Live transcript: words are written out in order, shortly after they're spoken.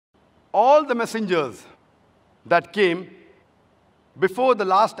All the messengers that came before the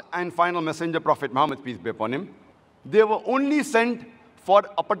last and final messenger, Prophet Muhammad, peace be upon him, they were only sent for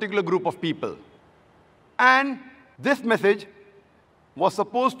a particular group of people. And this message was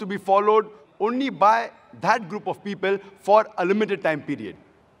supposed to be followed only by that group of people for a limited time period.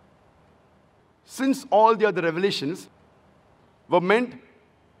 Since all the other revelations were meant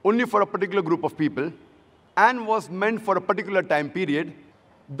only for a particular group of people and was meant for a particular time period,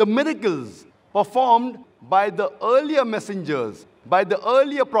 the miracles performed by the earlier messengers, by the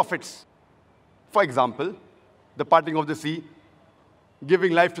earlier prophets, for example, the parting of the sea,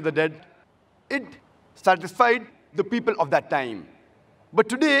 giving life to the dead, it satisfied the people of that time. But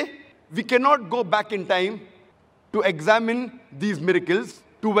today, we cannot go back in time to examine these miracles,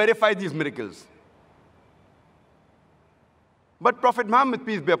 to verify these miracles. But Prophet Muhammad,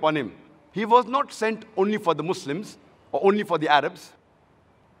 peace be upon him, he was not sent only for the Muslims or only for the Arabs.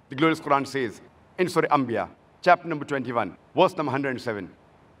 The glorious Qur'an says in Surah Anbiya, chapter number 21, verse number 107,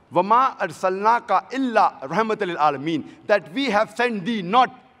 وَمَا أَرْسَلْنَاكَ إِلَّا رَحْمَةً لِلْعَالَمِينَ, that we have sent thee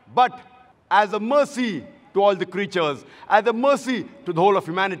not but as a mercy to all the creatures, as a mercy to the whole of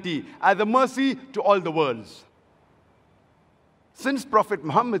humanity, as a mercy to all the worlds. Since Prophet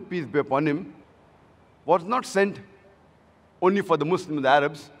Muhammad, peace be upon him, was not sent only for the Muslims and the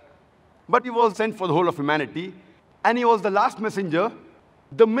Arabs, but he was sent for the whole of humanity, and he was the last messenger,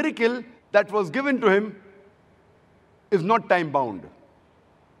 the miracle that was given to him is not time-bound.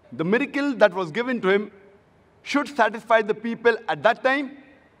 The miracle that was given to him should satisfy the people at that time,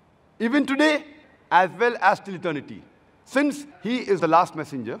 even today, as well as till eternity. Since he is the last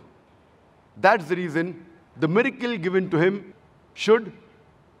messenger, that's the reason the miracle given to him should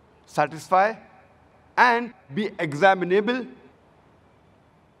satisfy and be examinable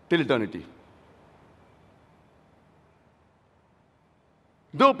till eternity.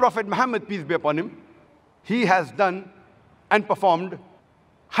 Though Prophet Muhammad, peace be upon him, he has done and performed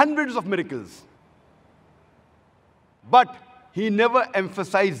hundreds of miracles, but he never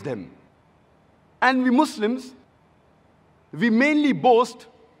emphasized them. And we Muslims, we mainly boast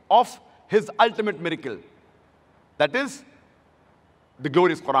of his ultimate miracle, that is the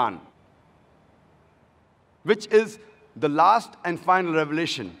glorious Qur'an, which is the last and final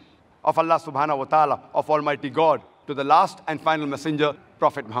revelation of Allah subhanahu wa ta'ala, of Almighty God, to the last and final messenger,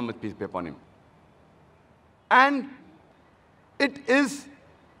 Prophet Muhammad, peace be upon him. And it is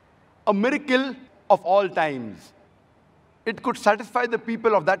a miracle of all times. It could satisfy the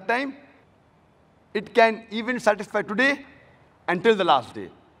people of that time. It can even satisfy today until the last day.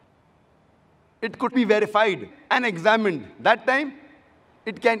 It could be verified and examined that time.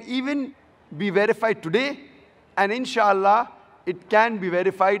 It can even be verified today, and inshallah, it can be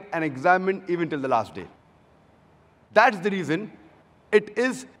verified and examined even till the last day. That's the reason it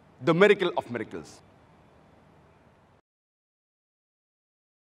is the miracle of miracles.